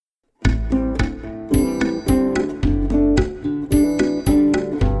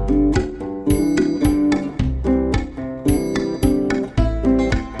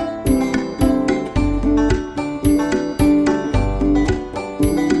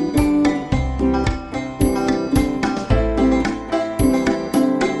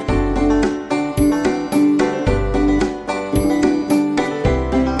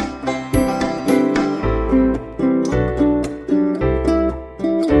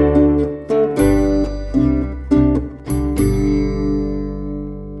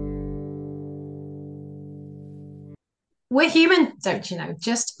We're human, don't you know?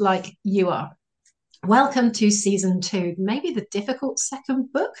 Just like you are. Welcome to season two, maybe the difficult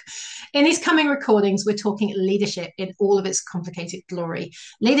second book. In these coming recordings, we're talking leadership in all of its complicated glory.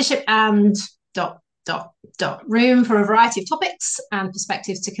 Leadership and dot, dot, dot. Room for a variety of topics and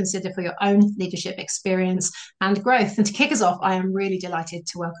perspectives to consider for your own leadership experience and growth. And to kick us off, I am really delighted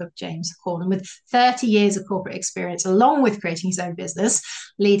to welcome James Hornan with 30 years of corporate experience, along with creating his own business,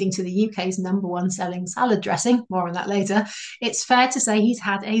 leading to the UK's number one selling salad dressing. More on that later. It's fair to say he's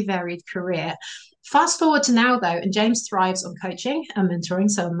had a varied career. Fast forward to now, though, and James thrives on coaching and mentoring,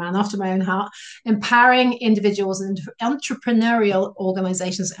 so a man after my own heart, empowering individuals and entrepreneurial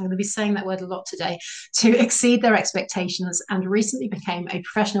organizations, I'm going to be saying that word a lot today, to exceed their expectations, and recently became a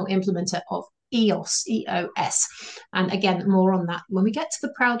professional implementer of EOS, EOS. And again, more on that when we get to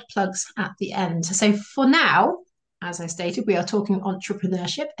the proud plugs at the end. So for now, as I stated, we are talking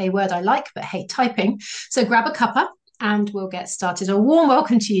entrepreneurship, a word I like but hate typing. So grab a cuppa and we'll get started. A warm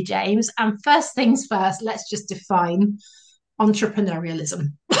welcome to you, James. And first things first, let's just define entrepreneurialism.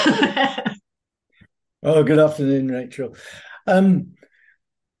 Oh, good afternoon, Rachel. Um,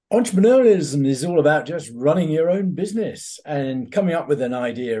 Entrepreneurialism is all about just running your own business and coming up with an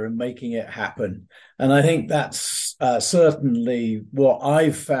idea and making it happen. And I think that's certainly what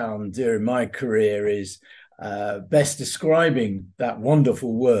I've found during my career is best describing that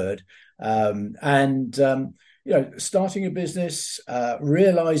wonderful word. Starting a business,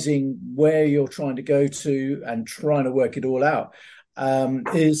 realizing where you're trying to go to and trying to work it all out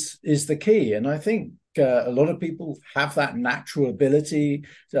is the key. And I think a lot of people have that natural ability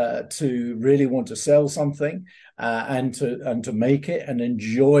to really want to sell something and to make it and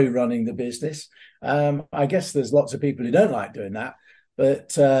enjoy running the business. I guess there's lots of people who don't like doing that, but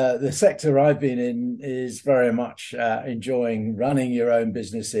the sector I've been in is very much enjoying running your own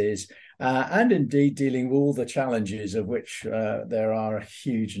businesses and indeed dealing with all the challenges of which there are a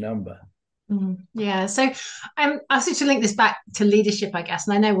huge number. Yeah, so I sort to link this back to leadership, I guess.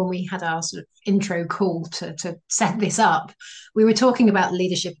 And I know when we had our sort of intro call to set this up, we were talking about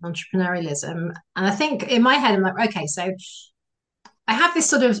leadership and entrepreneurialism. And I think in my head, I'm like, okay, so I have this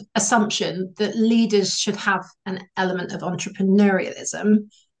sort of assumption that leaders should have an element of entrepreneurialism,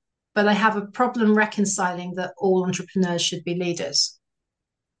 but I have a problem reconciling that all entrepreneurs should be leaders.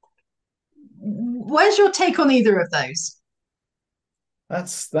 Where's your take on either of those?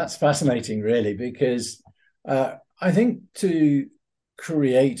 That's fascinating, really, because I think to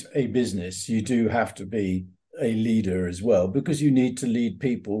create a business, you do have to be a leader as well, because you need to lead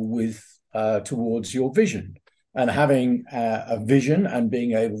people with towards your vision. And having a vision and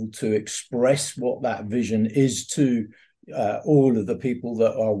being able to express what that vision is to all of the people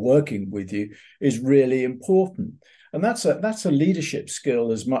that are working with you is really important. And that's a leadership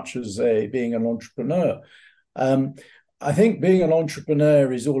skill as much as being an entrepreneur. Um, I think being an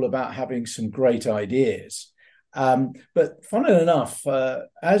entrepreneur is all about having some great ideas. But funnily enough,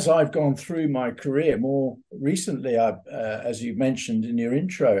 as I've gone through my career more recently, as you mentioned in your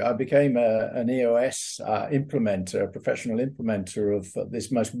intro, I became an EOS implementer, a professional implementer of this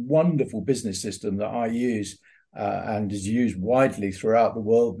most wonderful business system that I use and is used widely throughout the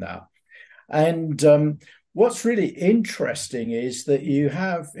world now. And what's really interesting is that you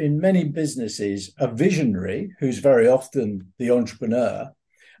have in many businesses a visionary who's very often the entrepreneur.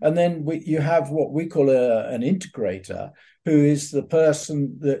 And then you have what we call an integrator, who is the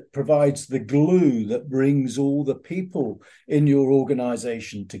person that provides the glue that brings all the people in your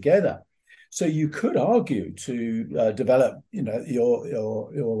organization together. So you could argue to develop,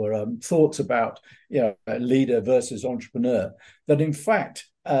 your thoughts about, leader versus entrepreneur, that in fact,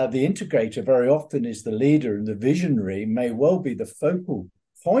 the integrator very often is the leader and the visionary may well be the focal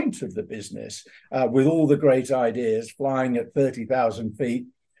point of the business with all the great ideas flying at 30,000 feet.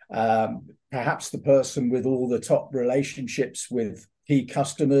 Perhaps the person with all the top relationships with key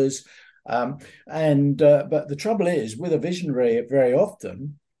customers. But the trouble is with a visionary, very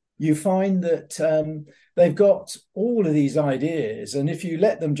often you find that they've got all of these ideas. And if you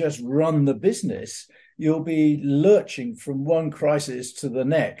let them just run the business, you'll be lurching from one crisis to the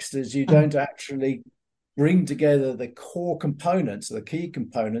next as you don't actually bring together the core components, the key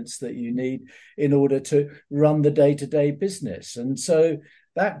components that you need in order to run the day-to-day business. And so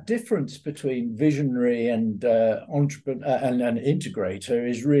that difference between visionary and entrepreneur and an integrator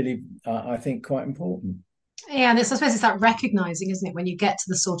is really, I think, quite important. Yeah, and I suppose it's that recognizing, isn't it, when you get to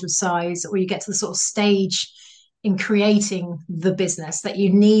the sort of size or you get to the sort of stage in creating the business, that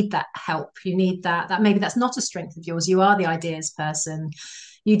you need that help, you need that maybe that's not a strength of yours, you are the ideas person,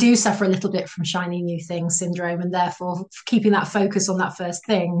 you do suffer a little bit from shiny new thing syndrome, and therefore keeping that focus on that first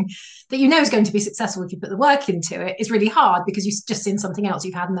thing that you know is going to be successful if you put the work into it is really hard because you've just seen something else,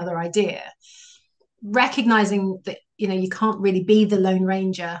 you've had another idea. Recognizing that you can't really be the lone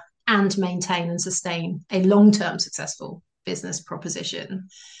ranger and maintain and sustain a long-term successful business proposition.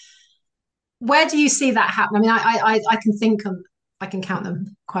 Where do you see that happen? I mean, I can think of, I can count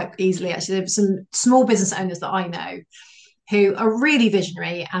them quite easily. Actually, there's some small business owners that I know who are really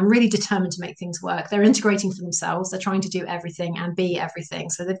visionary and really determined to make things work. They're integrating for themselves. They're trying to do everything and be everything.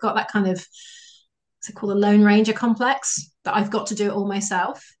 So they've got that kind of, what's it called, a lone ranger complex, that I've got to do it all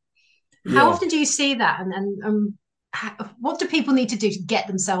myself. How Yeah. often do you see that? And what do people need to do to get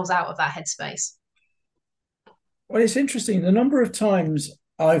themselves out of that headspace? Well, it's interesting. The number of times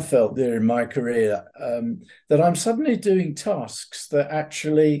I've felt there in my career that I'm suddenly doing tasks that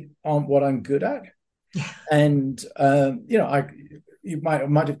actually aren't what I'm good at. Yeah. And you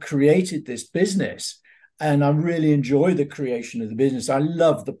might have created this business, and I really enjoy the creation of the business. I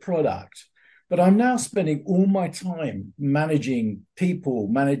love the product, but I'm now spending all my time managing people,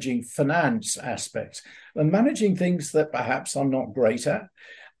 managing finance aspects, and managing things that perhaps I'm not great at.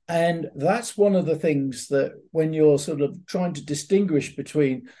 And that's one of the things that when you're sort of trying to distinguish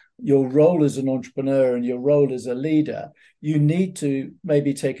between your role as an entrepreneur and your role as a leader, you need to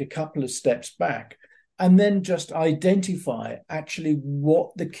maybe take a couple of steps back and then just identify actually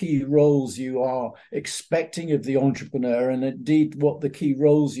what the key roles you are expecting of the entrepreneur, and indeed what the key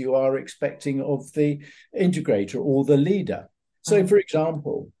roles you are expecting of the integrator or the leader. So, for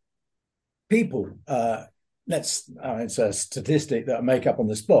example, people, it's a statistic that I make up on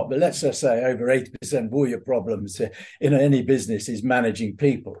the spot, but let's just say over 80% of all your problems in any business is managing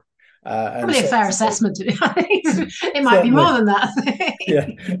people. Probably a fair assessment, to be honest. It might be more than that. Yeah,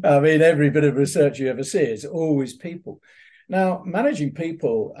 I mean, every bit of research you ever see is always people. Now, managing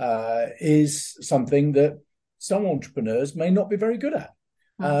people is something that some entrepreneurs may not be very good at.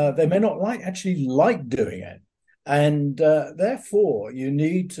 They may not actually like doing it. And therefore, you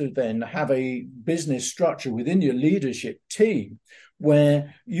need to then have a business structure within your leadership team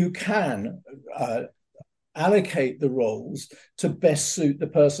where you can allocate the roles to best suit the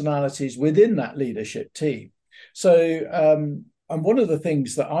personalities within that leadership team. So, and one of the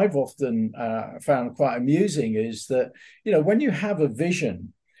things that I've often found quite amusing is that, when you have a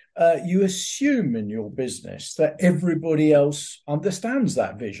vision, you assume in your business that everybody else understands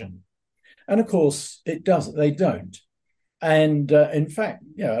that vision. And of course, it doesn't. They don't. And in fact,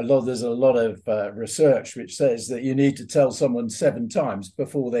 there's a lot of research which says that you need to tell someone 7 times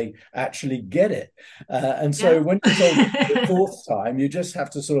before they actually get it. And so when you're told the 4th time, you just have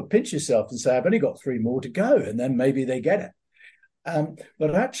to sort of pinch yourself and say, I've only got 3 more to go, and then maybe they get it.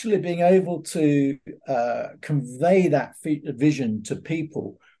 But actually being able to convey that vision to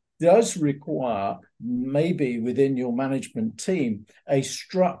people does require, maybe within your management team, a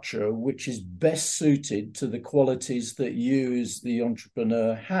structure which is best suited to the qualities that you as the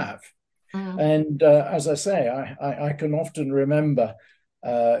entrepreneur have. And as I say, I can often remember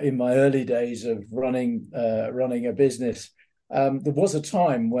in my early days of running a business, there was a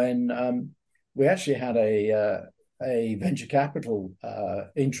time when we actually had a venture capital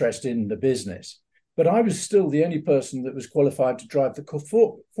interest in the business. But I was still the only person that was qualified to drive the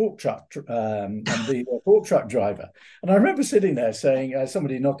fork truck, and the fork truck driver. And I remember sitting there saying,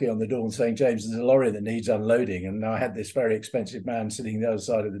 somebody knocking on the door and saying, James, there's a lorry that needs unloading. And I had this very expensive man sitting the other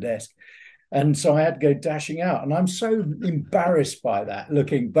side of the desk. And so I had to go dashing out. And I'm so embarrassed by that,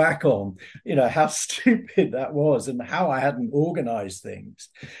 looking back on, how stupid that was and how I hadn't organized things.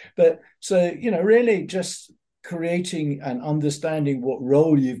 But so, really just creating and understanding what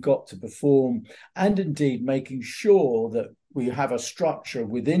role you've got to perform, and indeed making sure that we have a structure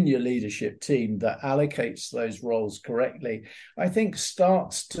within your leadership team that allocates those roles correctly, I think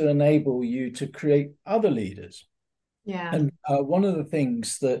starts to enable you to create other leaders. Yeah. And one of the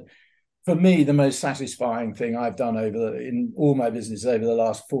things that, for me, the most satisfying thing I've done in all my business over the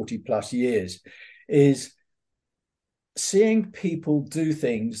last 40 plus years is seeing people do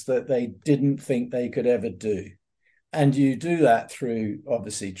things that they didn't think they could ever do. And you do that through,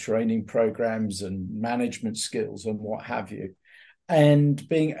 obviously, training programs and management skills and what have you. And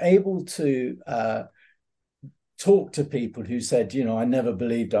being able to talk to people who said, I never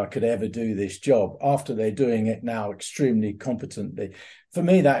believed I could ever do this job, after they're doing it now extremely competently. For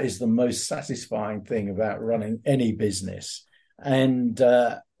me, that is the most satisfying thing about running any business. And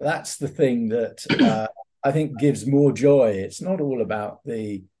that's the thing that I think gives more joy. It's not all about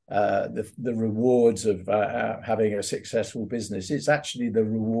the the rewards of having a successful business. It's actually the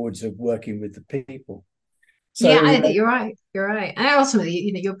rewards of working with the people. Yeah, So you're right. You're right. And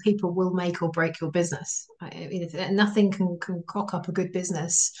ultimately, your people will make or break your business. I mean, nothing can cock up a good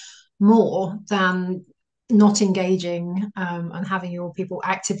business more than not engaging and having your people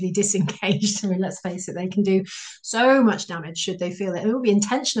actively disengaged. I mean, let's face it, they can do so much damage should they feel it. It will be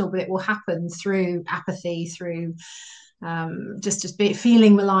intentional, but it will happen through apathy, through just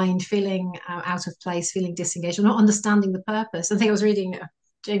feeling maligned, feeling out of place, feeling disengaged, or not understanding the purpose. I think I was reading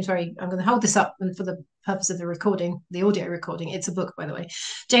James Very. I'm going to hold this up, and for the purpose of the recording, the audio recording, it's a book, by the way.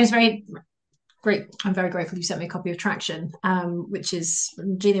 James Very, great. I'm very grateful you sent me a copy of Traction, which is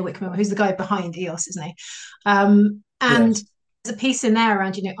Gino Wickman, who's the guy behind EOS, isn't he? And yes, there's a piece in there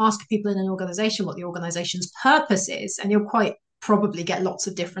around, ask people in an organization what the organization's purpose is, and you'll quite probably get lots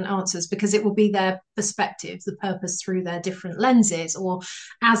of different answers because it will be their perspective, the purpose through their different lenses, or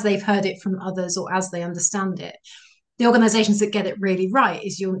as they've heard it from others, or as they understand it. The organizations that get it really right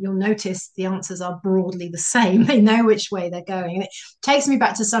is you'll notice the answers are broadly the same. They know which way they're going. And it takes me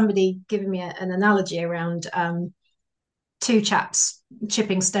back to somebody giving me an analogy around two chaps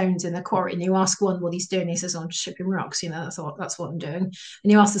chipping stones in the quarry, and you ask one what he's doing, he says, "Oh, I'm just chipping rocks, that's what I'm doing."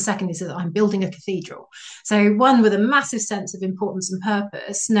 And you ask the second, he says, "I'm building a cathedral." So one with a massive sense of importance and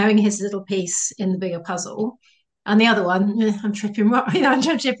purpose, knowing his little piece in the bigger puzzle, and the other one, I'm tripping rock,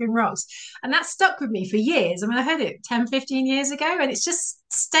 I'm chipping rocks. And that stuck with me for years. I mean, I heard it 10, 15 years ago, and it's just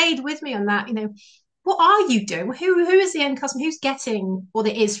stayed with me on that, what are you doing? Who is the end customer? Who's getting what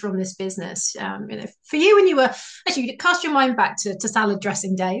it is from this business? For you, when you were actually, you cast your mind back to salad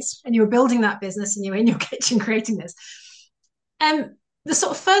dressing days, and you were building that business, and you were in your kitchen creating this. The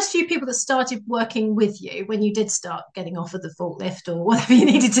sort of first few people that started working with you when you did start getting offered the forklift or whatever you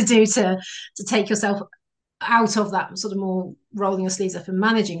needed to do to take yourself out of that sort of more rolling your sleeves up and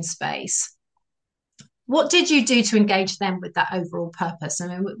managing space. What did you do to engage them with that overall purpose? I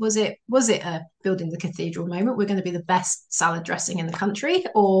mean, was it a building the cathedral moment? We're going to be the best salad dressing in the country,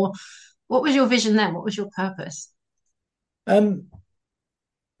 or what was your vision then? What was your purpose? um,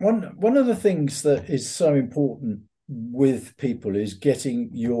 one of the things that is so important with people is getting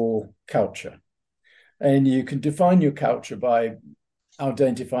your culture, and you can define your culture by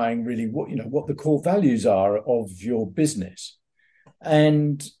identifying really what the core values are of your business.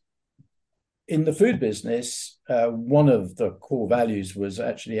 And in the food business, one of the core values was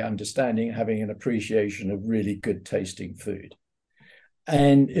actually understanding, having an appreciation of really good tasting food.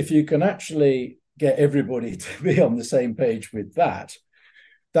 And if you can actually get everybody to be on the same page with that,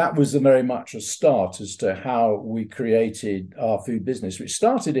 that was very much a start as to how we created our food business, which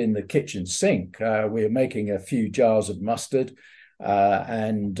started in the kitchen sink. We were making a few jars of mustard,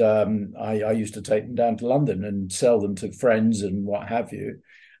 and I used to take them down to London and sell them to friends and what have you.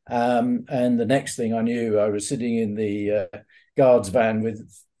 And the next thing I knew, I was sitting in the guard's van with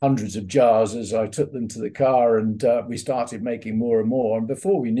hundreds of jars as I took them to the car, and we started making more and more. And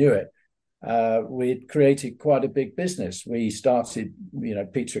before we knew it, we'd created quite a big business. We started,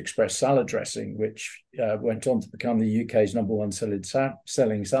 Pizza Express salad dressing, which went on to become the UK's number one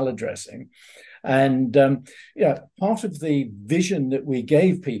selling salad dressing. And part of the vision that we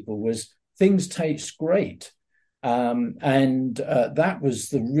gave people was things taste great. And that was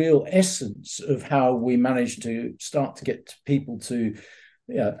the real essence of how we managed to start to get people to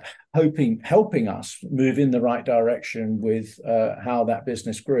helping us move in the right direction with how that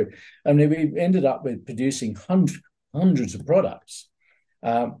business grew. I mean, we ended up with producing hundreds of products.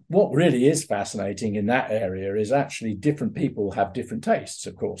 What really is fascinating in that area is actually different people have different tastes,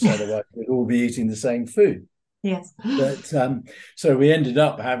 of course, otherwise we'd all be eating the same food. Yes. But so we ended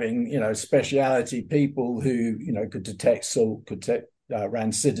up having, speciality people who, could detect salt, could detect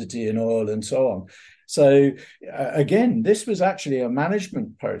rancidity in oil and so on. So again, this was actually a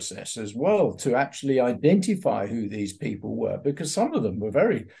management process as well to actually identify who these people were, because some of them were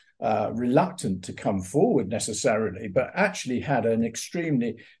very reluctant to come forward necessarily, but actually had an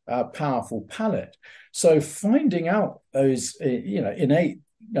extremely powerful palate. So finding out those, innate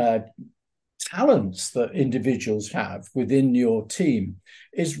talents that individuals have within your team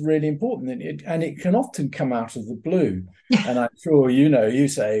is really important, and it can often come out of the blue. And I'm sure you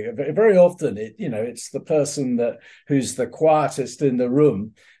say very often it's the person who's the quietest in the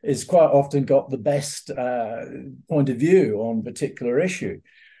room is quite often got the best point of view on a particular issue.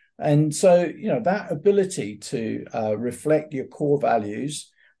 And so that ability to reflect your core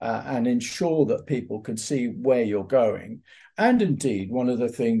values and ensure that people can see where you're going. And indeed, one of the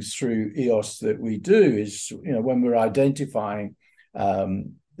things through EOS that we do is, when we're identifying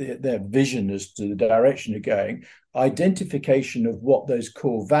their vision as to the direction they're going, identification of what those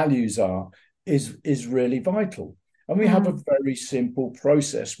core values are is really vital. And we have a very simple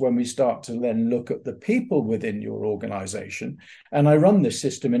process when we start to then look at the people within your organization. And I run this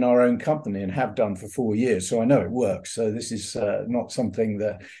system in our own company and have done for 4 years. So I know it works. So this is not something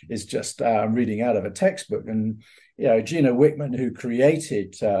that is just reading out of a textbook. And, Gino Wickman, who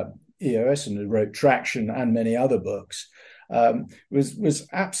created EOS and who wrote Traction and many other books, was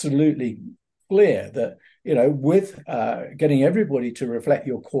absolutely clear that, with getting everybody to reflect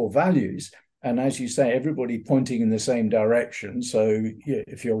your core values, and as you say, everybody pointing in the same direction. So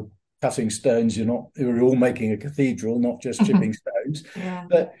if you're cutting stones, you're all making a cathedral, not just chipping stones. Yeah.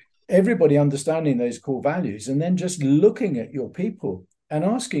 But everybody understanding those core values, and then just looking at your people and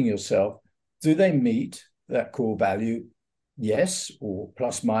asking yourself, do they meet that core value? Yes, or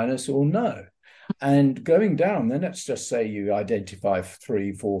plus minus, or no. And going down, then let's just say you identify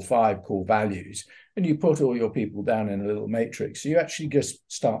 3, 4, 5 core values, and you put all your people down in a little matrix. You actually just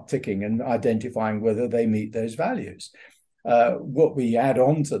start ticking and identifying whether they meet those values. What we add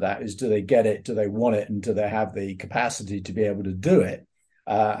on to that is, do they get it? Do they want it? And do they have the capacity to be able to do it?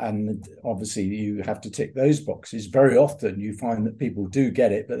 And obviously, you have to tick those boxes. Very often, you find that people do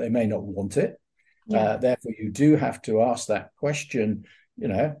get it, but they may not want it. Yeah. Therefore, you do have to ask that question.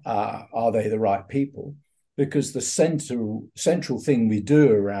 Are they the right people? Because the central thing we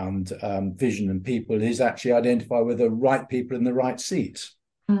do around vision and people is actually identify whether the right people in the right seats.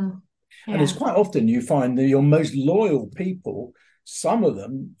 Yeah. And it's quite often you find that your most loyal people, some of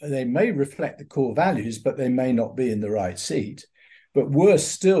them, they may reflect the core values, but they may not be in the right seat. But worse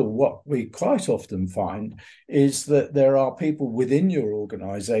still, what we quite often find is that there are people within your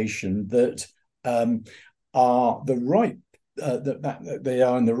organization that are the right that they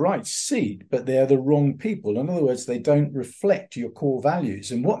are in the right seat, but they are the wrong people. In other words, they don't reflect your core values.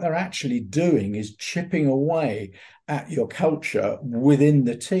 And what they're actually doing is chipping away at your culture within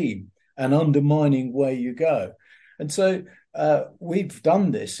the team and undermining where you go. And so we've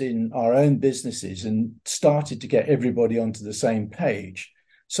done this in our own businesses and started to get everybody onto the same page.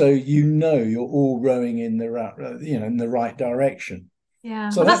 So you're all rowing in the right direction. Yeah,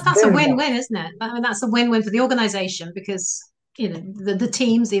 so that's a win-win, isn't it? I mean, that's a win-win for the organization, because the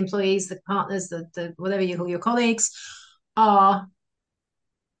teams, the employees, the partners, the whatever you call your colleagues, are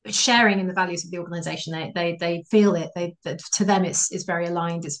sharing in the values of the organization. They feel it. To them, it's very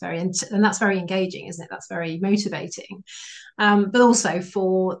aligned. It's very, and that's very engaging, isn't it? That's very motivating. But also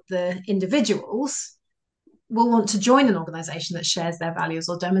for the individuals, will want to join an organization that shares their values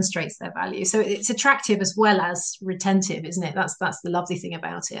or demonstrates their values. So it's attractive as well as retentive, isn't it? That's the lovely thing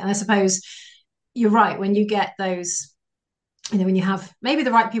about it. And I suppose you're right, when you get those, when you have maybe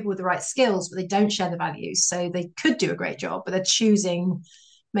the right people with the right skills, but they don't share the values, so they could do a great job, but they're choosing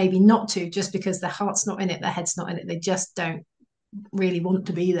maybe not to, just because their heart's not in it, their head's not in it. They just don't really want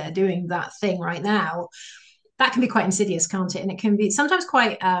to be there doing that thing right now. That can be quite insidious, can't it? And it can be sometimes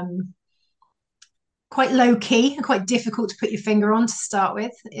quite low key and quite difficult to put your finger on to start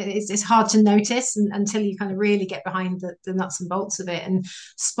with. It's hard to notice until you kind of really get behind the nuts and bolts of it and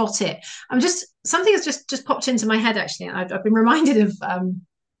spot it. Something has just popped into my head, actually. And I've been reminded of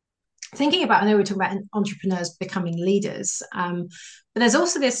thinking about, I know we're talking about entrepreneurs becoming leaders, but there's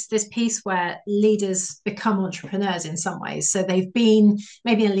also this piece where leaders become entrepreneurs in some ways. So they've been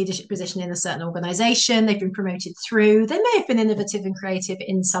maybe in a leadership position in a certain organization, they've been promoted through, they may have been innovative and creative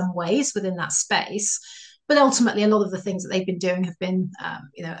in some ways within that space, but ultimately a lot of the things that they've been doing have been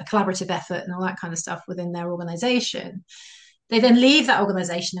a collaborative effort and all that kind of stuff within their organization. They then leave that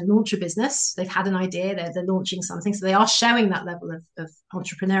organization and launch a business. They've had an idea, they're launching something. So they are showing that level of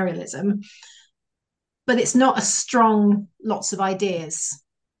entrepreneurialism, but it's not a strong, lots of ideas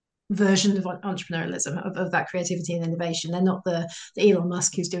version of entrepreneurialism, of that creativity and innovation. They're not the Elon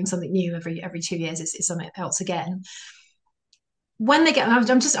Musk who's doing something new every 2 years. It's something else again. When they get,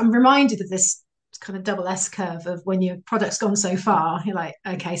 I'm reminded of this kind of double S curve of when your product's gone so far, you're like,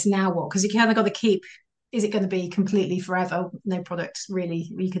 okay, so now what? Because you kind of got to keep, is it going to be completely forever? No product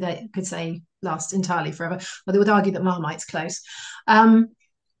really, you could say, last entirely forever. But they would argue that Marmite's close.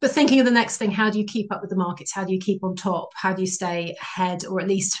 But thinking of the next thing, how do you keep up with the markets? How do you keep on top? How do you stay ahead, or at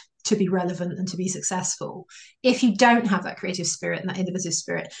least to be relevant and to be successful? If you don't have that creative spirit and that innovative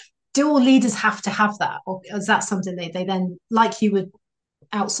spirit, do all leaders have to have that? Or is that something they then, like you would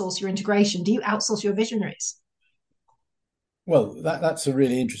outsource your integration, do you outsource your visionaries? Well, that's a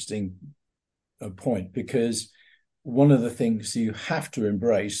really interesting point, because one of the things you have to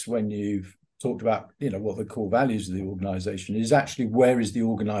embrace when you've talked about what the core values of the organization is actually, where is the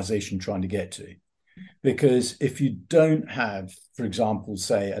organization trying to get to? Because if you don't have for example,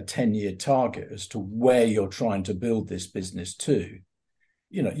 say a 10-year target as to where you're trying to build this business to,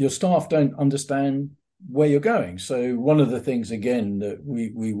 your staff don't understand where you're going. So one of the things, again, that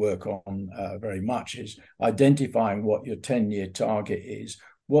we work on very much is identifying what your 10-year target is,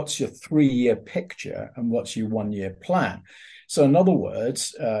 what's your 3-year picture, and what's your 1-year plan. So in other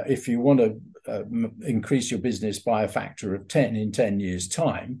words, if you want to increase your business by a factor of 10 in 10 years'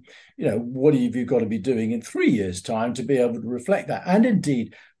 time, what have you got to be doing in 3 years' time to be able to reflect that? And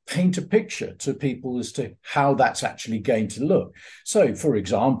indeed, paint a picture to people as to how that's actually going to look. So, for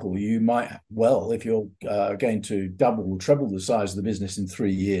example, you might, if you're going to double or treble the size of the business in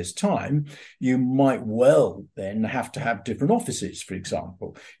 3 years' time, you might then have to have different offices, for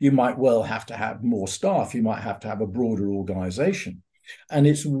example. You might have to have more staff. You might have to have a broader organization. And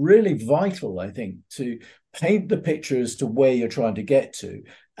it's really vital, I think, to paint the picture as to where you're trying to get to,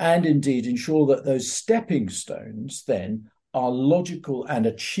 and indeed ensure that those stepping stones then are logical and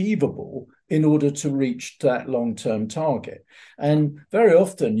achievable in order to reach that long-term target. And very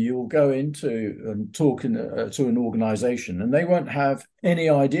often you'll go into and talk to an organization and they won't have any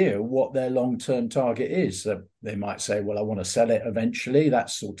idea what their long-term target is. So they might say, well, I want to sell it eventually, that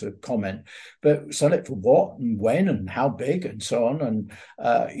sort of comment, but sell it for what and when and how big and so on. And,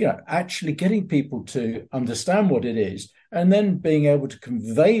 actually getting people to understand what it is and then being able to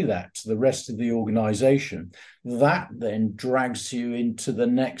convey that to the rest of the organization, that then drags you into the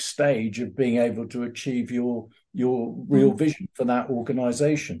next stage of being able to achieve your real vision for that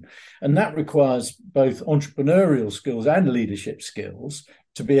organization. And that requires both entrepreneurial skills and leadership skills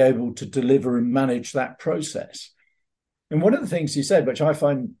to be able to deliver and manage that process. And one of the things you said, which I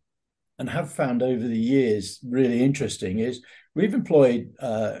find and have found over the years really interesting, is we've employed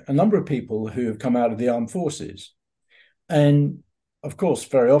a number of people who have come out of the armed forces. And of course,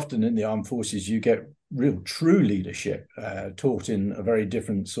 very often in the armed forces, you get real true leadership taught in a very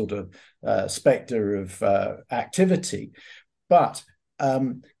different sort of spectre of activity. But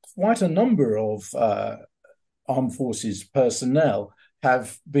quite a number of armed forces personnel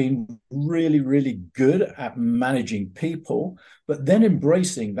have been really, really good at managing people, but then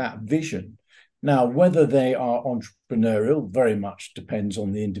embracing that vision. Now, whether they are entrepreneurial very much depends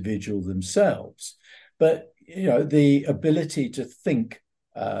on the individual themselves. But the ability to think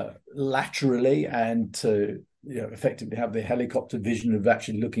laterally and to effectively have the helicopter vision of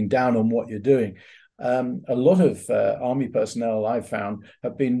actually looking down on what you're doing. A lot of army personnel I've found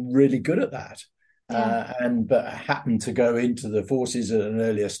have been really good at that. But happen to go into the forces at an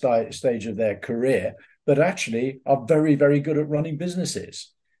earlier stage of their career, but actually are very, very good at running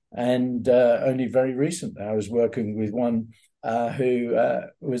businesses. And only very recently, I was working with one who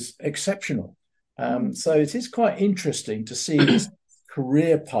was exceptional. So it is quite interesting to see this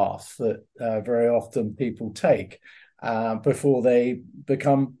career path that very often people take before they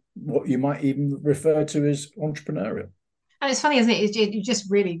become what you might even refer to as entrepreneurial. And it's funny, isn't it? You just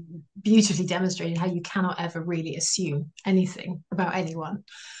really beautifully demonstrated how you cannot ever really assume anything about anyone.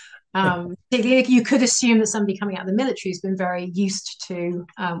 You could assume that somebody coming out of the military has been very used to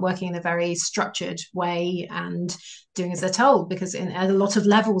working in a very structured way and doing as they're told, because at a lot of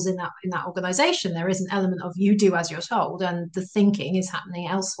levels in that organization, there is an element of you do as you're told, and the thinking is happening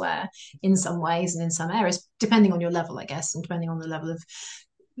elsewhere in some ways and in some areas, depending on your level, I guess, and depending on the level of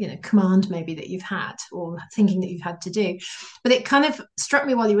command maybe that you've had or thinking that you've had to do. But it kind of struck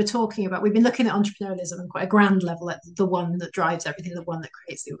me while you were talking about, we've been looking at entrepreneurialism on quite a grand level, at the one that drives everything, the one that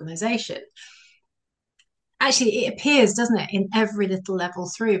creates the organization. Actually, it appears, doesn't it, in every little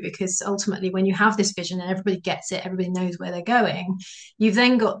level through, because ultimately when you have this vision and everybody gets it, everybody knows where they're going, you've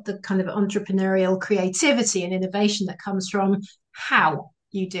then got the kind of entrepreneurial creativity and innovation that comes from how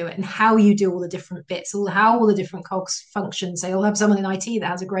you do it and how you do all the different bits, how all the different cogs function. So you'll have someone in IT that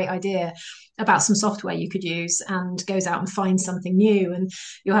has a great idea about some software you could use and goes out and finds something new. And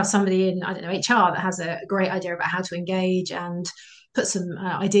you'll have somebody in, I don't know, HR that has a great idea about how to engage and put some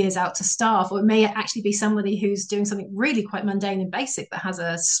ideas out to staff. Or it may actually be somebody who's doing something really quite mundane and basic that has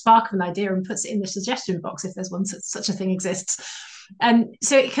a spark of an idea and puts it in the suggestion box if there's one such a thing exists. And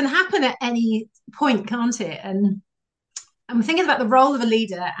so it can happen at any point, can't it? And I'm thinking about the role of a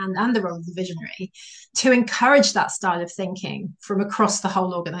leader and the role of the visionary to encourage that style of thinking from across the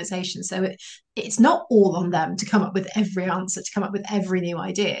whole organization. So it's not all on them to come up with every answer, to come up with every new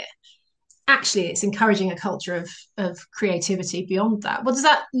idea. Actually, it's encouraging a culture of creativity beyond that. What does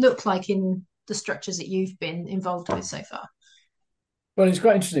that look like in the structures that you've been involved with so far? Well, it's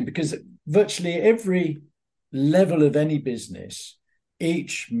quite interesting because virtually every level of any business,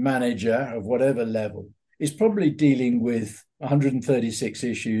 each manager of whatever level is probably dealing with 136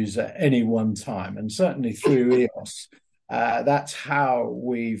 issues at any one time. And certainly through EOS, That's how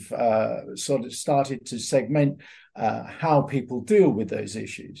we've sort of started to segment how people deal with those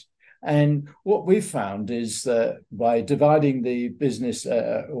issues. And what we've found is that by dividing the business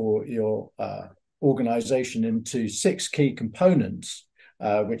or your organization into 6 key components,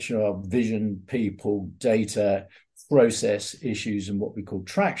 which are vision, people, data, process, issues, and what we call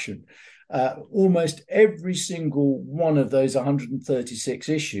traction, almost every single one of those 136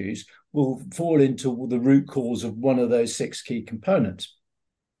 issues will fall into the root cause of one of those 6 key components.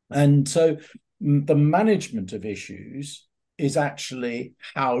 And so the management of issues is actually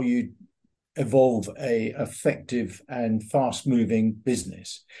how you evolve a effective and fast moving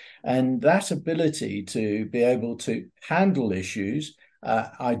business. And that ability to be able to handle issues,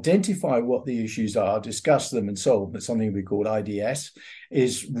 identify what the issues are, discuss them and solve them, something we call IDS,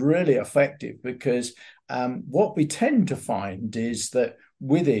 is really effective because what we tend to find is that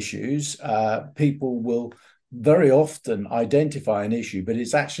with issues, people will very often identify an issue, but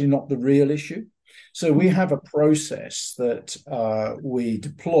it's actually not the real issue. So we have a process that we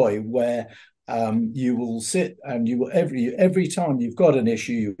deploy where you will sit and you will every time you've got an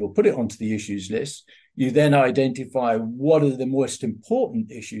issue, you will put it onto the issues list. You then identify what are the most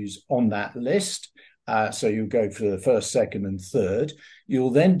important issues on that list. So you'll go for the first, second, and third.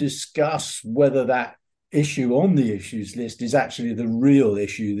 You'll then discuss whether that issue on the issues list is actually the real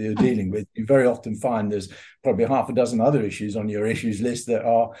issue that you're dealing with. You very often find there's probably half a dozen other issues on your issues list that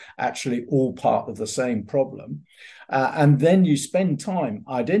are actually all part of the same problem. And then you spend time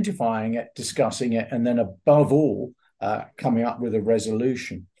identifying it, discussing it, and then above all, coming up with a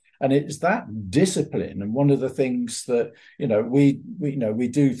resolution. And it's that discipline. And one of the things that, we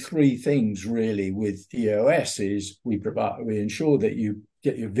do 3 things really with EOS is we ensure that you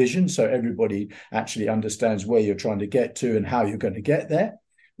get your vision so everybody actually understands where you're trying to get to and how you're going to get there.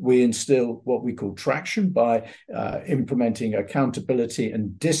 We instill what we call traction by implementing accountability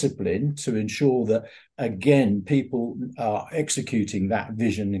and discipline to ensure that, again, people are executing that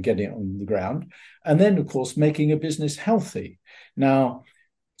vision and getting it on the ground. And then, of course, making a business healthy. Now,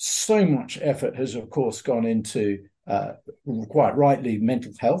 so much effort has, of course, gone into, quite rightly,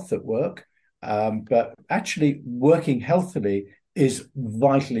 mental health at work. But actually working healthily is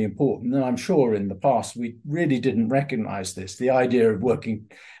vitally important. And I'm sure in the past, we really didn't recognize this. The idea of working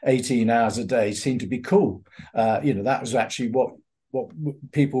 18 hours a day seemed to be cool. That was actually what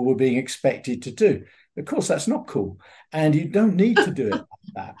people were being expected to do. Of course, that's not cool. And you don't need to do it like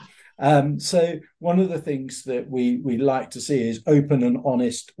that. So one of the things that we like to see is open and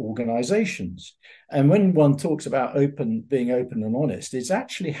honest organizations. And when one talks about being open and honest, it's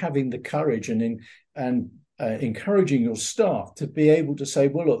actually having the courage and encouraging your staff to be able to say,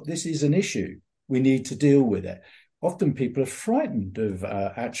 well, look, this is an issue. We need to deal with it. Often people are frightened of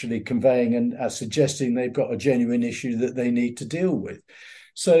actually conveying and suggesting they've got a genuine issue that they need to deal with.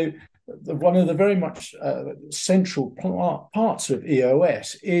 So one of the very much central parts of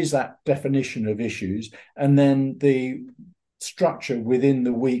EOS is that definition of issues, and then the structure within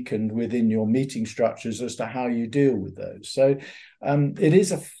the week and within your meeting structures as to how you deal with those. So it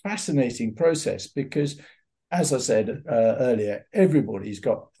is a fascinating process because, as I said earlier, everybody's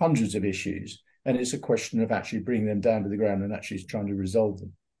got hundreds of issues, and it's a question of actually bringing them down to the ground and actually trying to resolve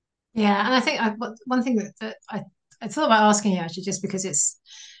them. Yeah, and I think one thing that I thought about asking you actually, just because it's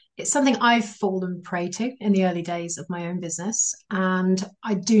something I've fallen prey to in the early days of my own business, and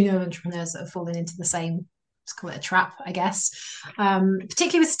I do know entrepreneurs that have fallen into the same, let's call it a trap, I guess.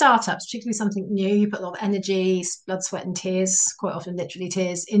 Particularly with startups, particularly something new, you put a lot of energy, blood, sweat, and tears, quite often literally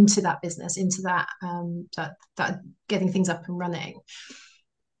tears, into that business, into that that getting things up and running.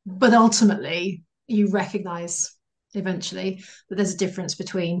 But ultimately, you recognise eventually that there's a difference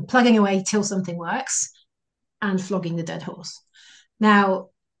between plugging away till something works and flogging the dead horse. Now,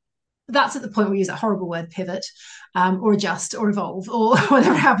 that's at the point where we use that horrible word pivot, or adjust or evolve or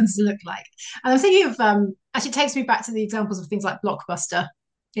whatever it happens to look like. And I'm thinking of, actually it takes me back to the examples of things like Blockbuster.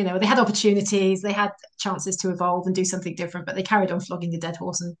 They had opportunities, they had chances to evolve and do something different, but they carried on flogging the dead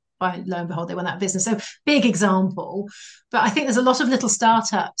horse, and lo and behold, they went out of business. So big example. But I think there's a lot of little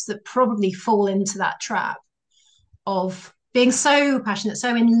startups that probably fall into that trap of being so passionate,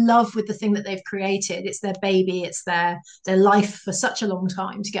 so in love with the thing that they've created. It's their baby, it's their life for such a long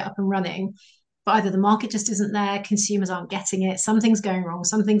time to get up and running. But either the market just isn't there, consumers aren't getting it, something's going wrong,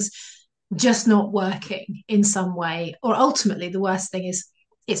 something's just not working in some way. Or ultimately, the worst thing is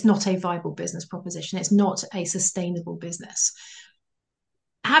it's not a viable business proposition. It's not a sustainable business.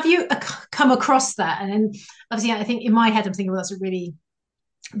 Have you come across that? And then obviously, I think in my head, I'm thinking, well,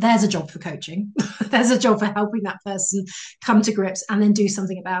 there's a job for coaching. There's a job for helping that person come to grips and then do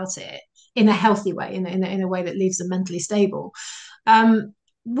something about it. in a healthy way, in a way that leaves them mentally stable.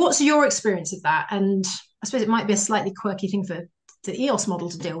 What's your experience of that? And I suppose it might be a slightly quirky thing for the EOS model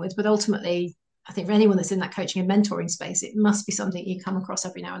to deal with, but ultimately, I think for anyone that's in that coaching and mentoring space, it must be something you come across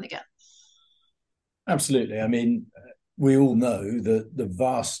every now and again. Absolutely. I mean, we all know that the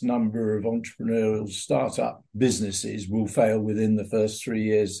vast number of entrepreneurial startup businesses will fail within the first 3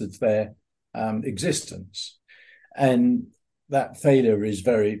 years of their existence. And that failure is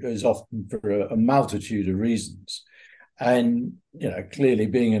often for a multitude of reasons. And, clearly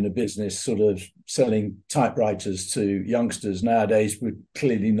being in a business sort of selling typewriters to youngsters nowadays would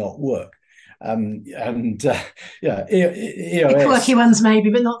clearly not work. Yeah, The EOS. quirky ones maybe,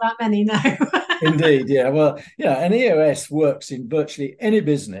 but not that many, no. Indeed, yeah. Well, and EOS works in virtually any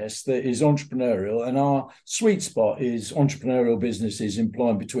business that is entrepreneurial, and our sweet spot is entrepreneurial businesses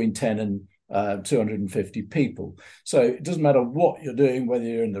employing between 10 and 250 people. So it doesn't matter what you're doing, whether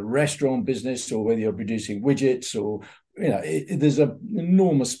you're in the restaurant business or whether you're producing widgets, or there's an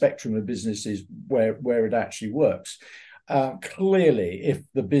enormous spectrum of businesses where it actually works. Clearly, if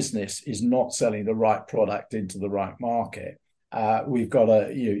the business is not selling the right product into the right market, we've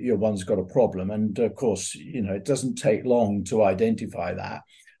got your one's got a problem. And of course, it doesn't take long to identify that.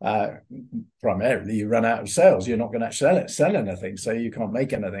 Primarily, you run out of sales. You're not going to sell anything, so you can't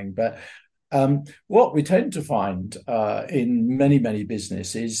make anything. But what we tend to find in many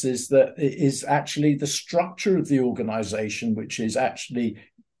businesses is that it is actually the structure of the organization which is actually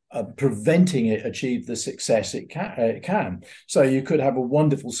preventing it achieve the success it can. So you could have a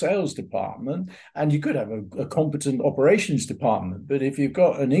wonderful sales department and you could have a competent operations department, but if you've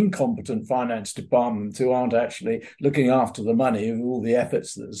got an incompetent finance department who aren't actually looking after the money of all the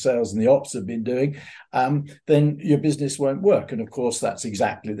efforts that the sales and the ops have been doing, then your business won't work. And of course, that's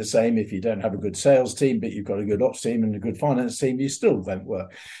exactly the same if you don't have a good sales team, but you've got a good ops team and a good finance team, you still won't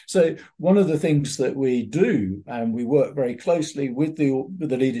work. So one of the things that we do, and we work very closely with the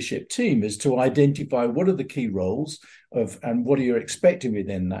leadership team, is to identify what are the key roles and what are you expecting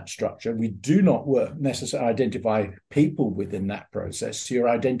within that structure. We do not necessarily identify people within that process. So you're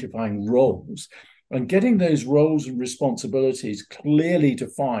identifying roles and getting those roles and responsibilities clearly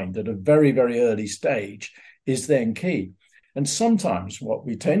defined at a very, very early stage is then key. And sometimes what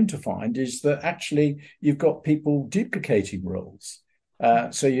we tend to find is that actually you've got people duplicating roles.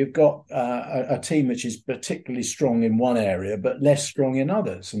 So you've got a team which is particularly strong in one area, but less strong in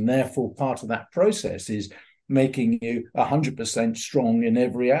others. And therefore, part of that process is making you 100% strong in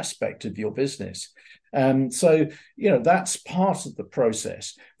every aspect of your business. So, that's part of the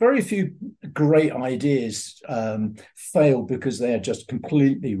process. Very few great ideas fail because they are just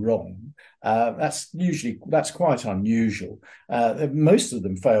completely wrong. That's quite unusual. Most of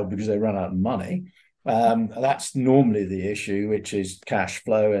them fail because they run out of money. That's normally the issue, which is cash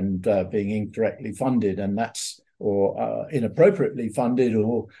flow and being incorrectly funded, and or inappropriately funded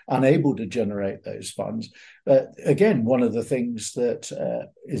or unable to generate those funds. But again, one of the things that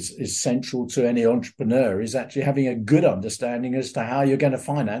is central to any entrepreneur is actually having a good understanding as to how you're going to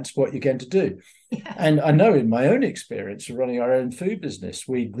finance what you're going to do. Yeah. And I know in my own experience of running our own food business,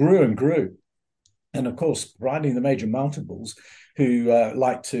 we grew and grew. And of course, providing the major multiples who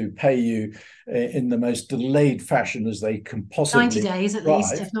like to pay you in the most delayed fashion as they can possibly 90 days at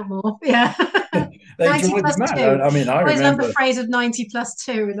least, if not more. Yeah. They 90 drive plus you mad. 2. I mean, I always love remember the phrase of 90 plus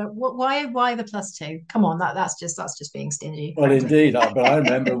 2. Like, why the plus 2? Come on, that's just being stingy. Well, frankly. Indeed, but I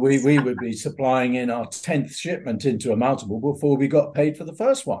remember we would be supplying in our 10th shipment into a multiple before we got paid for the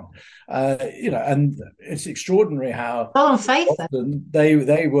first one. And it's extraordinary how well on faith often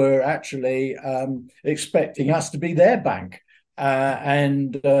they were actually expecting us to be their bank. You're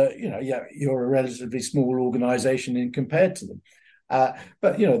a relatively small organization in compared to them.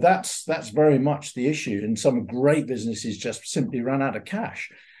 But that's very much the issue. And some great businesses just simply run out of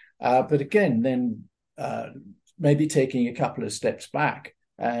cash. But again, then maybe taking a couple of steps back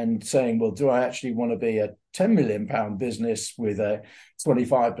and saying, well, do I actually want to be a £10 million business with a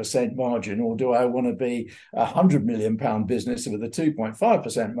 25% margin, or do I want to be a £100 million business with a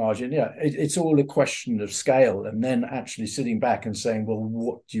 2.5% margin? Yeah, it's all a question of scale, and then actually sitting back and saying, well,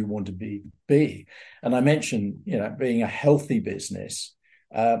 what do you want to be? And I mentioned, being a healthy business.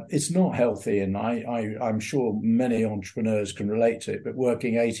 It's not healthy, and I'm sure many entrepreneurs can relate to it, but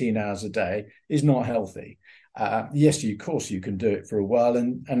working 18 hours a day is not healthy. Yes, of course, you can do it for a while,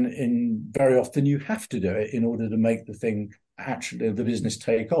 and very often you have to do it in order to make the business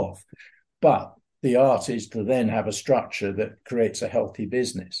take off. But the art is to then have a structure that creates a healthy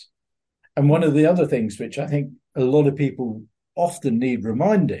business. And one of the other things which I think a lot of people often need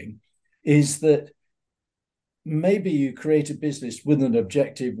reminding is that maybe you create a business with an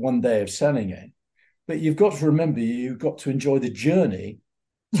objective one day of selling it, but you've got to remember you've got to enjoy the journey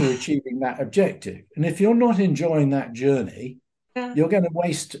to achieving that objective. And if you're not enjoying that journey, Yeah. you're going to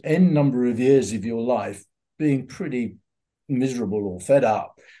waste n number of years of your life being pretty miserable or fed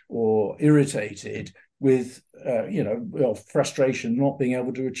up or irritated with frustration, not being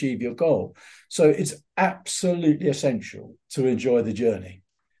able to achieve your goal. So it's absolutely essential to enjoy the journey.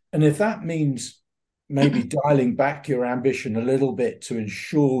 And if that means maybe dialing back your ambition a little bit to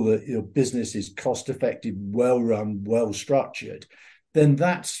ensure that your business is cost effective, well run, well structured, then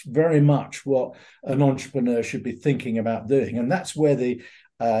that's very much what an entrepreneur should be thinking about doing. And that's where the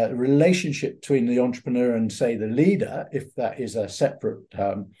relationship between the entrepreneur and, say, the leader, if that is a separate,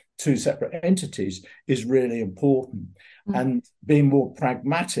 two separate entities, is really important. And being more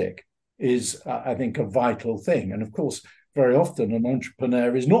pragmatic is, I think, a vital thing. And of course, very often an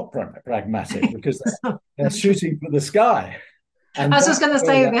entrepreneur is not pragmatic because they're shooting for the sky. And I was just going to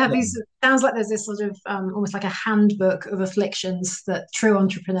say, they have these, sounds like there's this sort of almost like a handbook of afflictions that true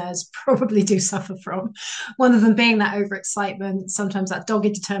entrepreneurs probably do suffer from. One of them being that overexcitement, sometimes that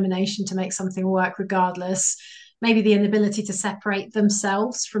dogged determination to make something work regardless, maybe the inability to separate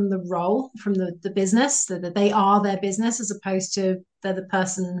themselves from the role, from the business, so that they are their business as opposed to they're the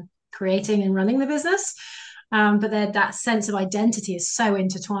person creating and running the business. But that sense of identity is so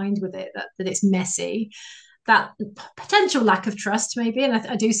intertwined with it that it's messy. That potential lack of trust, maybe, and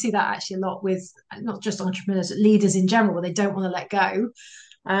I do see that actually a lot with not just entrepreneurs, but leaders in general, where they don't want to let go,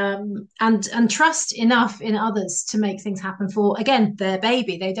 and trust enough in others to make things happen for, again, their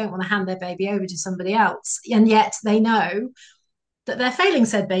baby. They don't want to hand their baby over to somebody else, and yet they know that they're failing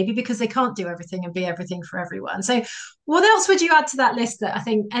said baby because they can't do everything and be everything for everyone. So what else would you add to that list that I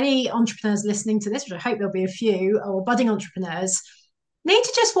think any entrepreneurs listening to this, which I hope there'll be a few, or budding entrepreneurs, need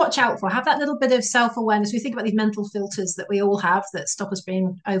to just watch out for? Have that little bit of self-awareness. We think about these mental filters that we all have that stop us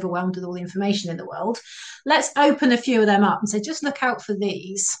being overwhelmed with all the information in the world. Let's open a few of them up and say, just look out for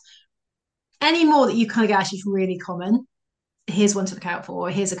these. Any more that you kind of go, actually, it's really common, here's one to look out for, or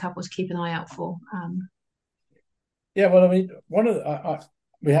here's a couple to keep an eye out for. Yeah, well, I mean,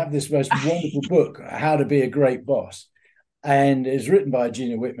 we have this most wonderful book, How to Be a Great Boss, and it's written by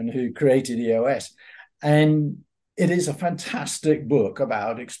Gina Whitman, who created EOS. And it is a fantastic book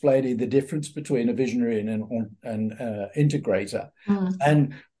about explaining the difference between a visionary and an integrator,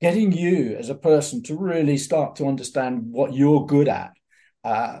 and getting you as a person to really start to understand what you're good at,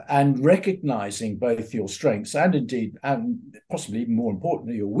 and recognizing both your strengths and indeed, and possibly even more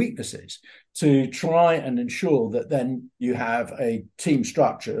importantly, your weaknesses, to try and ensure that then you have a team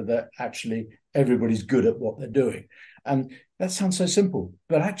structure that actually everybody's good at what they're doing. And that sounds so simple,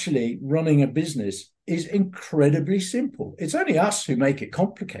 but actually running a business is incredibly simple. It's only us who make it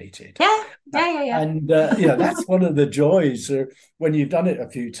complicated. Yeah. And that's one of the joys. When you've done it a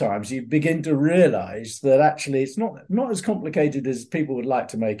few times, you begin to realize that actually it's not as complicated as people would like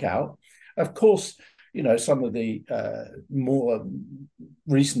to make out. Of course, some of the more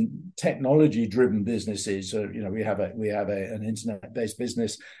recent technology-driven businesses, we have an internet-based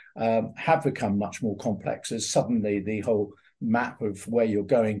business, have become much more complex as suddenly the whole map of where you're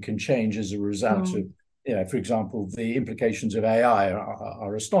going can change as a result of, for example, the implications of AI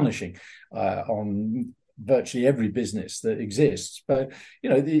are astonishing on virtually every business that exists. But,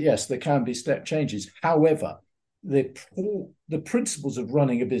 yes, there can be step changes. However, the principles of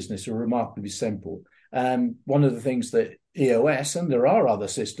running a business are remarkably simple. And one of the things that EOS, and there are other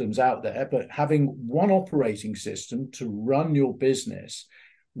systems out there, but having one operating system to run your business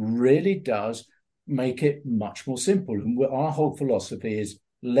really does make it much more simple. And our whole philosophy is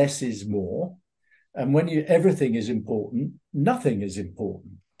less is more. And when everything is important, nothing is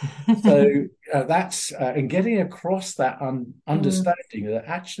important. So that's and getting across that understanding that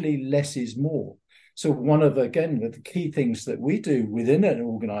actually less is more. So one of the key things that we do within an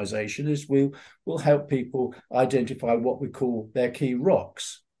organization is we'll help people identify what we call their key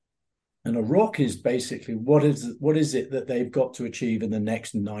rocks. And a rock is basically what is it that they've got to achieve in the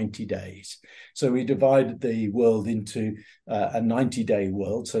next 90 days. So we divided the world into a 90-day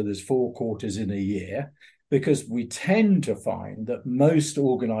world. So there's 4 quarters in a year, because we tend to find that most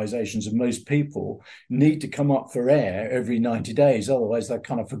organizations and most people need to come up for air every 90 days. Otherwise, they've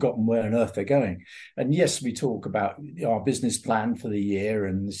kind of forgotten where on earth they're going. And yes, we talk about our business plan for the year,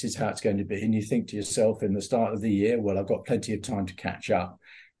 and this is how it's going to be. And you think to yourself in the start of the year, well, I've got plenty of time to catch up.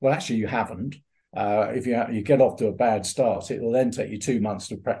 Well, actually, you haven't. If you get off to a bad start, it will then take you 2 months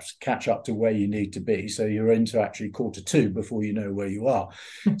to perhaps catch up to where you need to be. So you're into actually quarter 2 before you know where you are.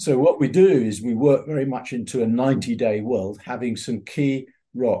 So what we do is we work very much into a 90-day world, having some key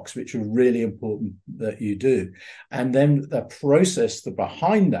rocks, which are really important that you do. And then the process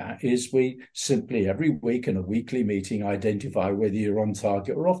behind that is we simply every week in a weekly meeting identify whether you're on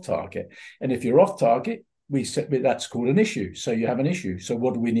target or off target. And if you're off target, that's called an issue. So you have an issue. So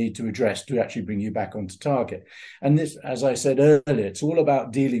what do we need to address to actually bring you back onto target? And this, as I said earlier, it's all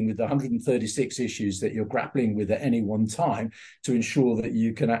about dealing with the 136 issues that you're grappling with at any one time to ensure that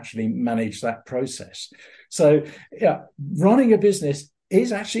you can actually manage that process. So yeah, running a business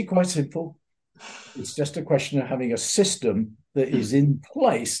is actually quite simple. It's just a question of having a system that is in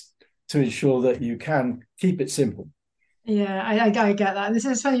place to ensure that you can keep it simple. Yeah, I get that. This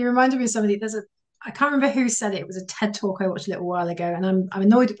is funny. You reminded me of somebody. I can't remember who said it. It was a TED talk I watched a little while ago, and I'm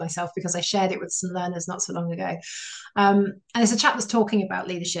annoyed at myself because I shared it with some learners not so long ago. And it's a chap that's talking about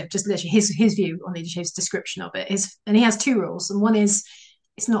leadership, just literally his view on leadership, his description of it. And he has two rules, and one is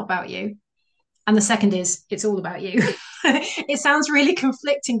it's not about you, and the second is it's all about you. It sounds really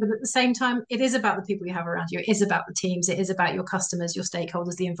conflicting, but at the same time, it is about the people you have around you. It is about the teams. It is about your customers, your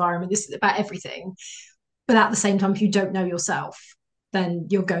stakeholders, the environment. This is about everything. But at the same time, if you don't know yourself, then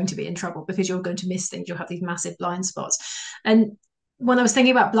you're going to be in trouble because you're going to miss things. You'll have these massive blind spots. And when I was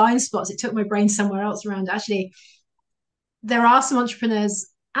thinking about blind spots, it took my brain somewhere else around. Actually, there are some entrepreneurs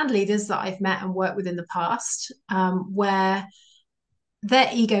and leaders that I've met and worked with in the past where their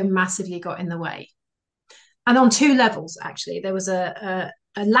ego massively got in the way. And on two levels, actually, there was a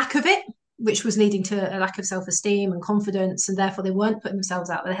lack of it, which was leading to a lack of self-esteem and confidence, and therefore they weren't putting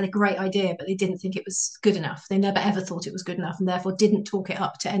themselves out there. They had a great idea, but they didn't think it was good enough. They never ever thought it was good enough, and therefore didn't talk it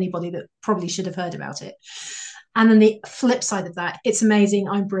up to anybody that probably should have heard about it. And then the flip side of that, it's amazing,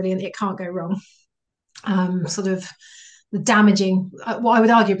 I'm brilliant, it can't go wrong. Sort of the damaging, what I would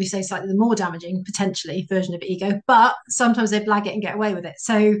arguably say slightly the more damaging, potentially, version of ego, but sometimes they blag it and get away with it.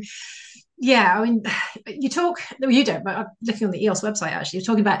 So yeah, I mean, you don't, but I'm looking on the EOS website, actually, you're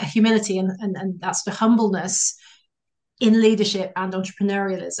talking about humility and that's the humbleness in leadership and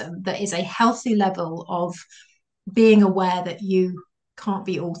entrepreneurialism that is a healthy level of being aware that you can't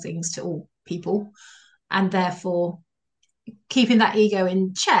be all things to all people, and therefore keeping that ego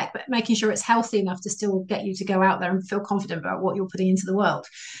in check, but making sure it's healthy enough to still get you to go out there and feel confident about what you're putting into the world.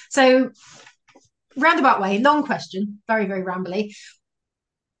 So, roundabout way, long question, very, very rambly.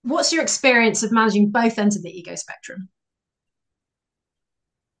 What's your experience of managing both ends of the ego spectrum?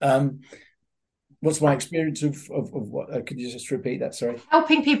 What's my experience of what? Could you just repeat that? Sorry.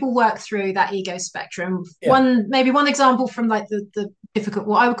 Helping people work through that ego spectrum. Yeah. Maybe one example from like the difficult,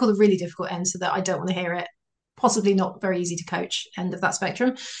 what I would call the really difficult end, so that I don't want to hear it. Possibly not very easy to coach end of that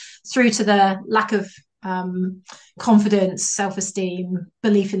spectrum, through to the lack of confidence, self-esteem,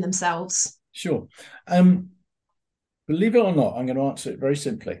 belief in themselves. Sure. Believe it or not, I'm going to answer it very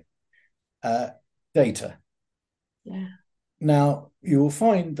simply. Data. Yeah. Now, you will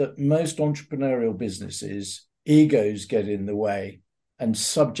find that most entrepreneurial businesses, egos get in the way, and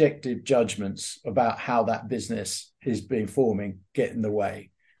subjective judgments about how that business is being forming get in the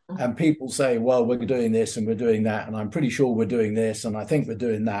way. And people say, well, we're doing this and we're doing that, and I'm pretty sure we're doing this, and I think we're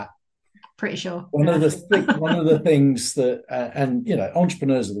doing that. Pretty sure. One of the things that, and you know,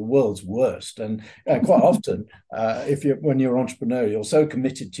 entrepreneurs are the world's worst, and quite often, when you're an entrepreneur, you're so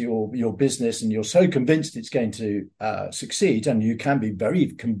committed to your business, and you're so convinced it's going to succeed, and you can be very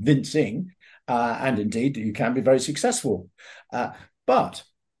convincing, and indeed you can be very successful. But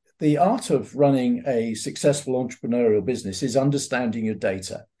the art of running a successful entrepreneurial business is understanding your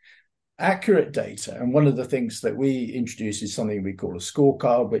data. Accurate data. And one of the things that we introduce is something we call a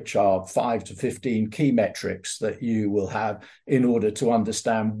scorecard, which are 5 to 15 key metrics that you will have in order to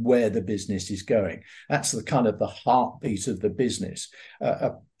understand where the business is going. That's the kind of the heartbeat of the business.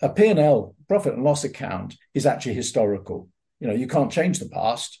 A P&L, profit and loss account, is actually historical. You know, you can't change the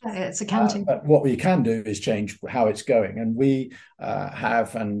past. It's accounting. But what we can do is change how it's going. And we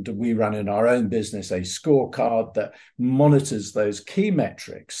we run in our own business a scorecard that monitors those key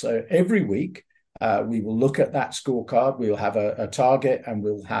metrics. So every week, we will look at that scorecard. We'll have a target, and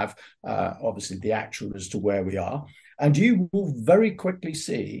we'll have obviously the actual as to where we are. And you will very quickly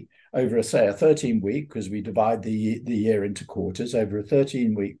see over a 13-week, because we divide the year into quarters, over a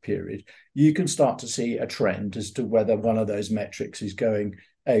 13-week period, you can start to see a trend as to whether one of those metrics is going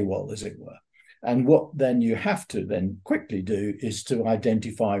AWOL, as it were. And what then you have to then quickly do is to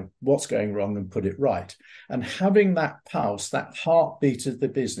identify what's going wrong and put it right. And having that pulse, that heartbeat of the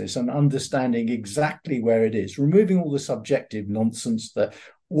business, and understanding exactly where it is, removing all the subjective nonsense that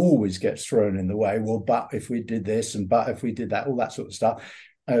always gets thrown in the way. Well, but if we did this, and but if we did that, all that sort of stuff.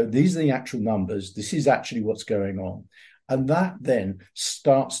 These are the actual numbers. This is actually what's going on. And that then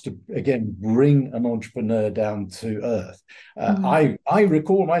starts to again bring an entrepreneur down to earth. I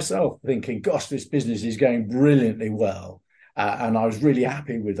recall myself thinking, "Gosh, this business is going brilliantly well," and I was really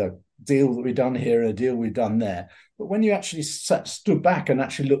happy with a deal that we've done here, a deal we've done there. But when you actually stood back and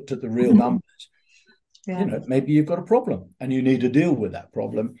actually looked at the real numbers, Yeah. maybe you've got a problem and you need to deal with that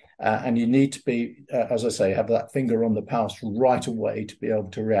problem, and you need to be, as I say, have that finger on the pulse right away to be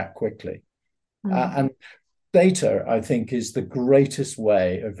able to react quickly. And data, I think, is the greatest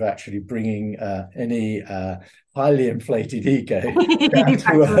way of actually bringing any highly inflated ego down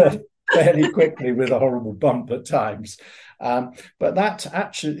to earth fairly quickly with a horrible bump at times. But that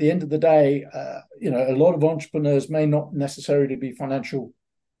actually, at the end of the day, a lot of entrepreneurs may not necessarily be financial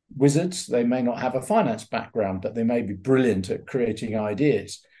wizards. They may not have a finance background, but they may be brilliant at creating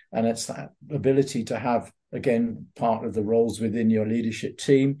ideas. And it's that ability to have, again, part of the roles within your leadership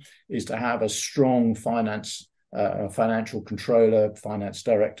team is to have a strong financial controller, finance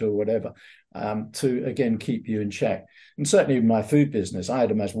director, or whatever, to, again, keep you in check. And certainly in my food business, I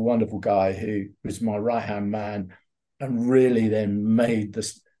had a most wonderful guy who was my right-hand man and really then made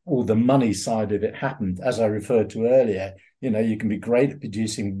all the money side of it happen. As I referred to earlier, you can be great at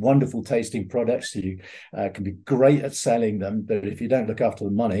producing wonderful tasting products. You can be great at selling them, but if you don't look after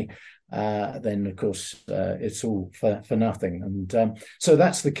the money, then of course it's all for nothing. And so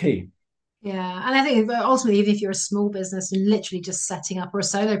that's the key. Yeah, and I think ultimately, even if you're a small business and literally just setting up or a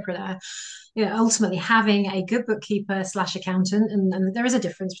solopreneur, ultimately having a good bookkeeper slash accountant, and there is a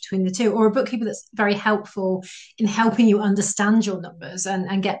difference between the two, or a bookkeeper that's very helpful in helping you understand your numbers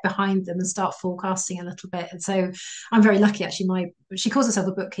and get behind them and start forecasting a little bit. And so I'm very lucky, actually. She calls herself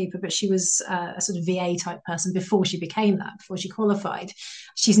a bookkeeper, but she was a sort of VA type person before she became that, before she qualified.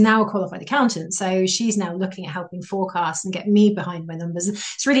 She's now a qualified accountant. So she's now looking at helping forecast and get me behind my numbers.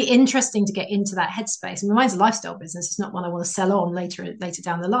 It's really interesting to get into that headspace. And mine's a lifestyle business. It's not one I want to sell on later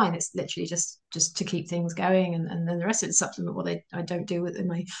down the line. It's literally just to keep things going, and then the rest of it supplement what I don't do with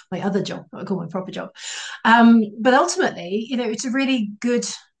my other job, what I call my proper job. But ultimately, it's a really good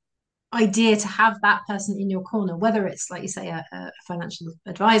idea to have that person in your corner, whether it's, like you say, a financial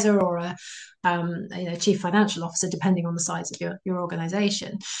advisor or a chief financial officer, depending on the size of your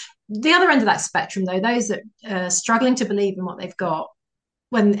organization. The other end of that spectrum, though, those that are struggling to believe in what they've got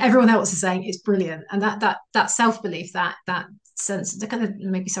when everyone else is saying it's brilliant, and that self-belief, that sense, they're kind of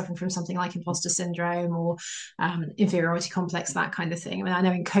maybe suffering from something like imposter syndrome or inferiority complex, that kind of thing. I mean, I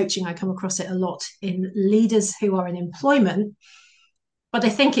know in coaching I come across it a lot in leaders who are in employment, but I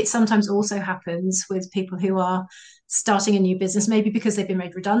think it sometimes also happens with people who are starting a new business, maybe because they've been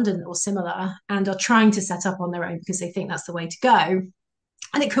made redundant or similar, and are trying to set up on their own because they think that's the way to go.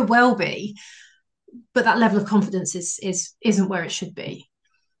 And it could well be, but that level of confidence isn't where it should be.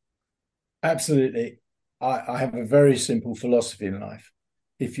 Absolutely. I have a very simple philosophy in life.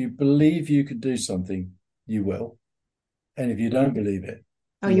 If you believe you could do something, you will. And if you don't believe it,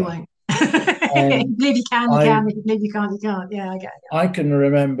 you won't. If you believe you can, you can. If you believe you can't, you can't. Yeah, I get it. I can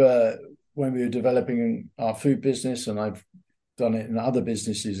remember when we were developing our food business, and I've done it in other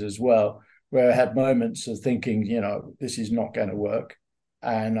businesses as well, where I had moments of thinking, this is not going to work.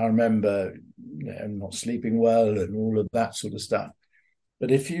 And I remember not sleeping well and all of that sort of stuff. But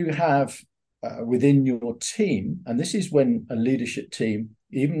if you have within your team, and this is when a leadership team,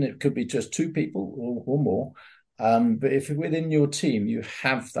 even it could be just two people or more, but if within your team you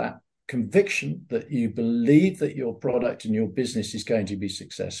have that conviction that you believe that your product and your business is going to be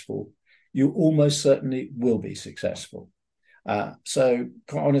successful, you almost certainly will be successful. So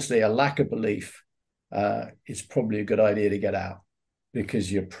quite honestly, a lack of belief is probably a good idea to get out,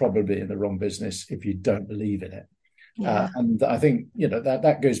 because you're probably in the wrong business if you don't believe in it. Yeah. And I think,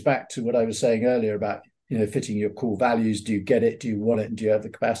 that goes back to what I was saying earlier about, fitting your core values. Do you get it? Do you want it? And do you have the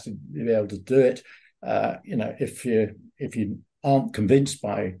capacity to be able to do it? If you aren't convinced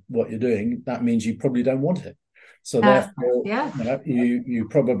by what you're doing, that means you probably don't want it. So therefore, you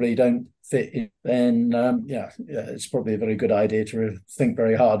probably don't fit in. Then, it's probably a very good idea to think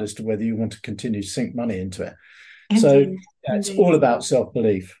very hard as to whether you want to continue to sink money into it. Indeed. So it's all about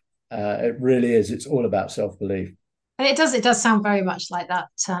self-belief. It really is. It's all about self-belief. It does sound very much like that.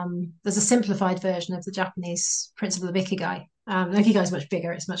 There's a simplified version of the Japanese principle of Ikigai. Ikigai is much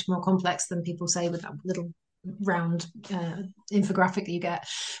bigger. It's much more complex than people say with that little round infographic that you get.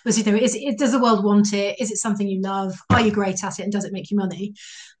 But does the world want it? Is it something you love? Are you great at it? And does it make you money?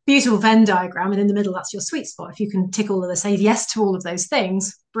 Beautiful Venn diagram. And in the middle, that's your sweet spot. If you can tick all of say yes to all of those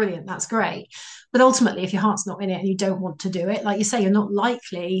things, brilliant, that's great. But ultimately, if your heart's not in it and you don't want to do it, like you say, you're not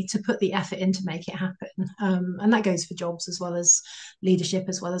likely to put the effort in to make it happen. And that goes for jobs as well as leadership,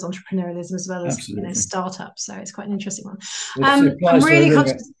 as well as entrepreneurialism, as well as Absolutely. startups. So it's quite an interesting one. It I'm applies to really everything.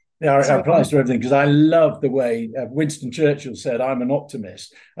 conscious. Yeah, it Sorry, applies to everything because I love the way Winston Churchill said, "I'm an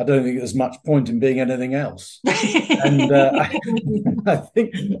optimist. I don't think there's much point in being anything else." And I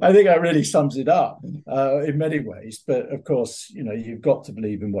think that really sums it up in many ways. But of course, you've got to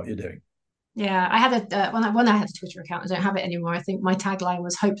believe in what you're doing. Yeah, I had when I had a Twitter account. I don't have it anymore. I think my tagline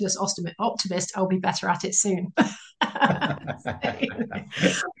was "Hopeless optimist. I'll be better at it soon."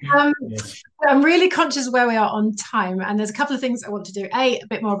 um, Yes. I'm really conscious of where we are on time, and there's a couple of things I want to do. A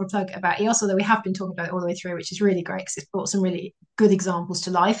bit more of a plug about EOS, although we have been talking about it all the way through, which is really great because it's brought some really good examples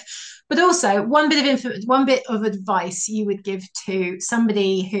to life. But also, one bit of advice you would give to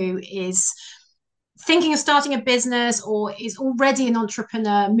somebody who is thinking of starting a business or is already an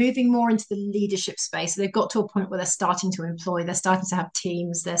entrepreneur, moving more into the leadership space. So they've got to a point where they're starting to employ, they're starting to have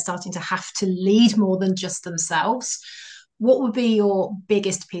teams, they're starting to have to lead more than just themselves. What would be your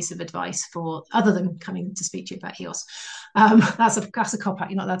biggest piece of advice for, other than coming to speak to you about EOS? That's a cop out.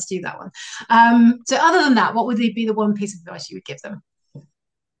 You're not allowed to do that one. So other than that, what would be the one piece of advice you would give them?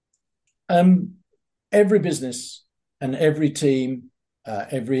 Every business and every team,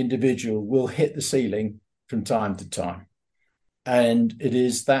 every individual will hit the ceiling from time to time. And it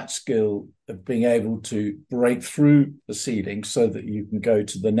is that skill of being able to break through the ceiling so that you can go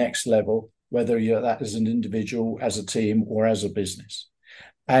to the next level, whether you're that as an individual, as a team, or as a business.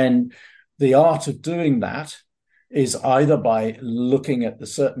 And the art of doing that is either by looking at the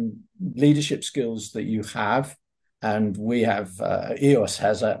certain leadership skills that you have. And we have EOS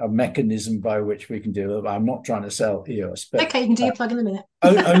has a mechanism by which we can do it. I'm not trying to sell EOS, but okay, you can do your plug in a minute.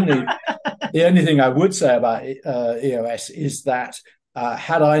 only the only thing I would say about EOS is that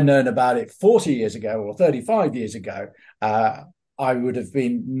had I known about it 40 years ago or 35 years ago, I would have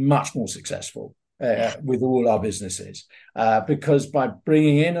been much more successful with all our businesses because by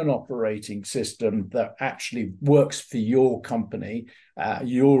bringing in an operating system that actually works for your company,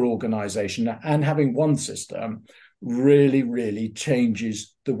 your organization, and having one system really, really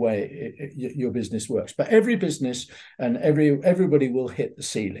changes the way your business works. But every business and everybody will hit the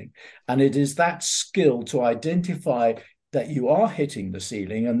ceiling. And it is that skill to identify that you are hitting the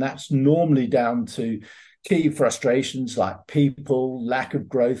ceiling. And that's normally down to key frustrations like people, lack of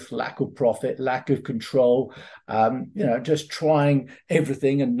growth, lack of profit, lack of control, just trying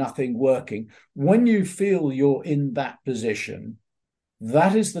everything and nothing working. When you feel you're in that position,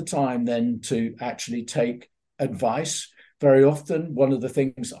 that is the time then to actually take advice. Very often, one of the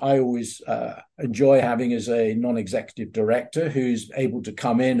things I always enjoy having is a non-executive director who's able to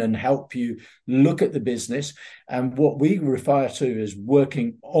come in and help you look at the business. And what we refer to as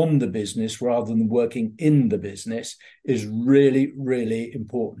working on the business rather than working in the business is really, really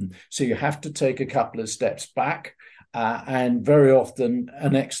important. So you have to take a couple of steps back. And very often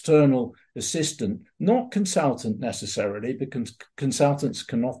an external assistant, not consultant necessarily, because consultants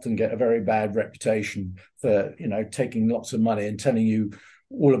can often get a very bad reputation for, taking lots of money and telling you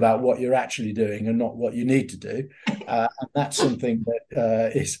all about what you're actually doing and not what you need to do. And that's something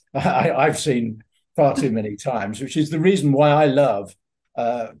that I've seen far too many times, which is the reason why I love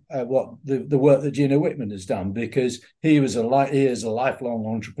what the work that Gino Wickman has done, because he is a lifelong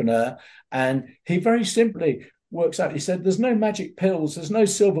entrepreneur, and he very simply works out. He said, "There's no magic pills. There's no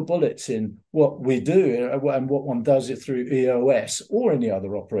silver bullets in what we do and what one does it through EOS or any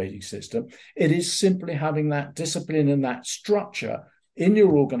other operating system. It is simply having that discipline and that structure in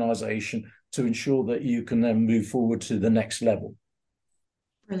your organization to ensure that you can then move forward to the next level."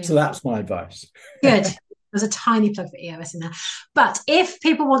 Brilliant. So that's my advice. Good. There's a tiny plug for EOS in there. But if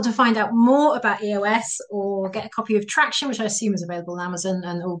people want to find out more about EOS or get a copy of Traction, which I assume is available on Amazon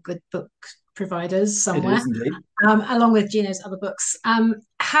and all good book providers somewhere, along with Gino's other books,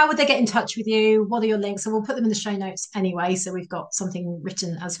 how would they get in touch with you? What are your links? And we'll put them in the show notes anyway, so we've got something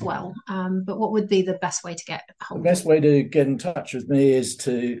written as well. But what would be the best way to get a hold of you? The best way to get in touch with me is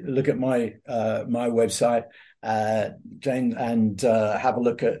to look at my website, James, and have a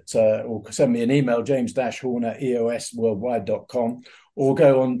look at or send me an email, james-horn@eosworldwide.com, or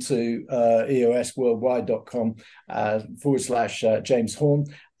go on to eosworldwide.com /James Horn.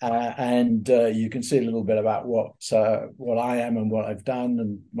 And you can see a little bit about what I am and what I've done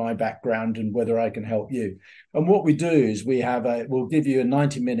and my background and whether I can help you. And what we do is we'll give you a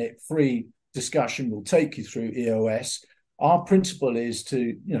 90-minute free discussion will take you through EOS. Our principle is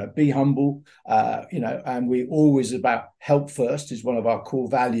to, be humble, and we always about help first is one of our core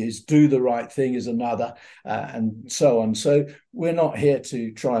values. Do the right thing is another, and so on. So we're not here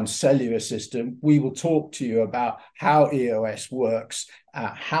to try and sell you a system. We will talk to you about how EOS works,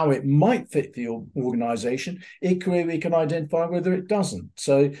 how it might fit for your organization. Equally, we can identify whether it doesn't.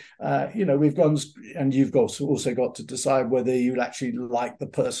 So, we've gone, and you've also got to decide whether you actually like the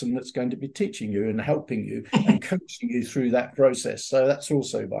person that's going to be teaching you and helping you and coaching you through that process. So that's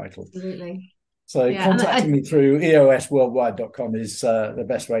also vital. Absolutely. So Yeah. contacting me through eosworldwide.com is the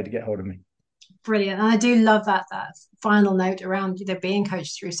best way to get hold of me. Brilliant. And I do love that final note around being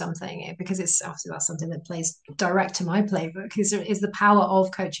coached through something, because it's obviously that's something that plays direct to my playbook is the power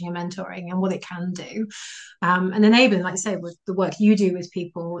of coaching and mentoring and what it can do. And enabling, like you say, with the work you do with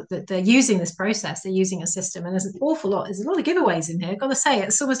people, that they're using this process, they're using a system, and there's a lot of giveaways in here. I've got to say,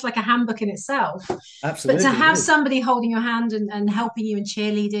 it's almost like a handbook in itself. Absolutely. But to have somebody holding your hand and helping you and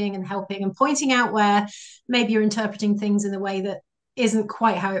cheerleading and helping and pointing out where maybe you're interpreting things in a way that isn't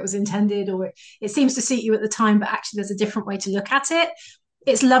quite how it was intended, or it seems to suit you at the time, but actually there's a different way to look at it.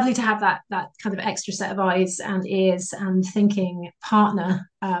 It's lovely to have that kind of extra set of eyes and ears and thinking partner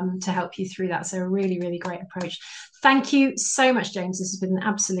to help you through that. So a really, really great approach. Thank you so much, James. This has been an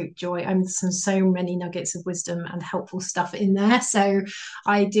absolute joy. So many nuggets of wisdom and helpful stuff in there. So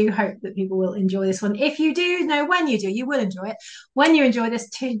I do hope that people will enjoy this one. If you do, no, when you do, you will enjoy it. When you enjoy this,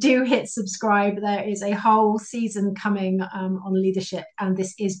 do hit subscribe. There is a whole season coming on leadership, and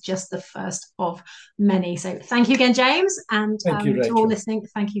this is just the first of many. So thank you again, James. And Thank you, to all Rachel. listening,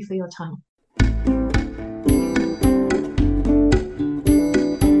 thank you for your time.